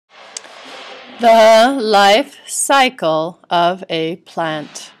The Life Cycle of a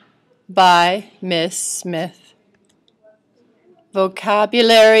Plant by Miss Smith.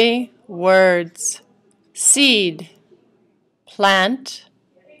 Vocabulary words: seed, plant,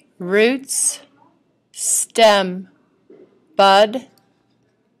 roots, stem, bud,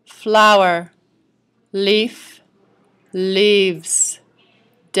 flower, leaf, leaves,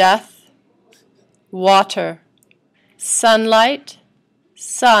 death, water, sunlight,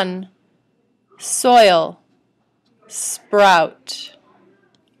 sun, soil, sprout.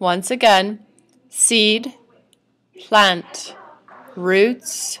 Once again, seed, plant,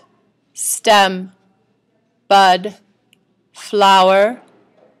 roots, stem, bud, flower,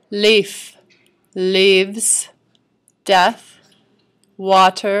 leaf, leaves, death,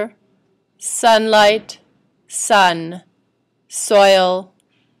 water, sunlight, sun, soil,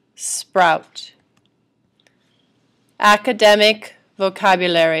 sprout. Academic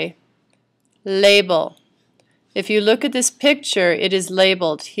vocabulary. Label. If you look at this picture, it is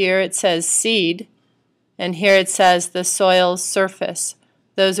labeled. Here it says seed, and here it says the soil's surface.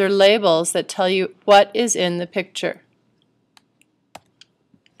 Those are labels that tell you what is in the picture.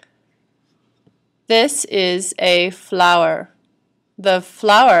 This is a flower. The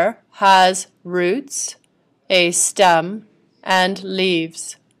flower has roots, a stem, and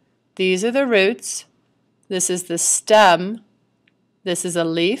leaves. These are the roots. This is the stem. This is a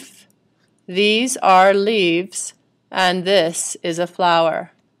leaf. These are leaves, and this is a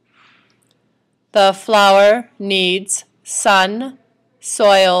flower. The flower needs sun,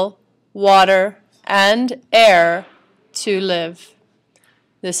 soil, water, and air to live.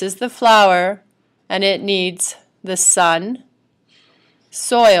 This is the flower, and it needs the sun,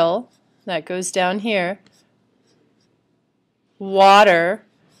 soil, that goes down here, water,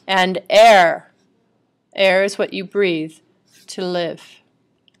 and air. Air is what you breathe to live.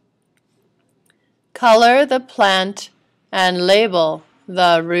 Color the plant and label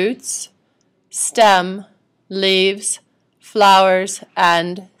the roots, stem, leaves, flowers,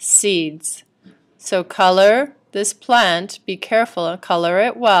 and seeds. So color this plant, be careful and color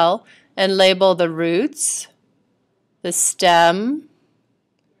it well, and label the roots, the stem,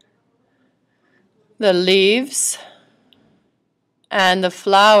 the leaves, and the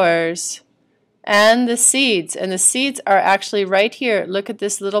flowers, and the seeds. And the seeds are actually right here. Look at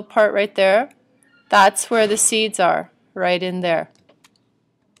this little part right there. That's where the seeds are, right in there.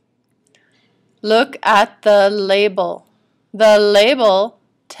 Look at the label. The label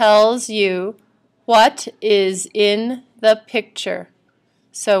tells you what is in the picture.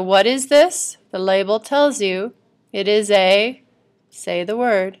 So what is this? The label tells you it is a, say the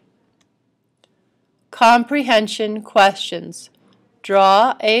word, comprehension questions.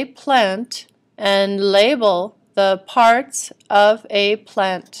 Draw a plant and label the parts of a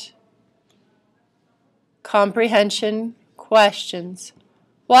plant. Comprehension questions.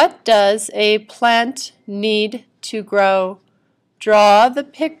 What does a plant need to grow? Draw the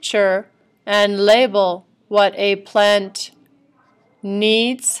picture and label what a plant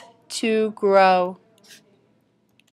needs to grow.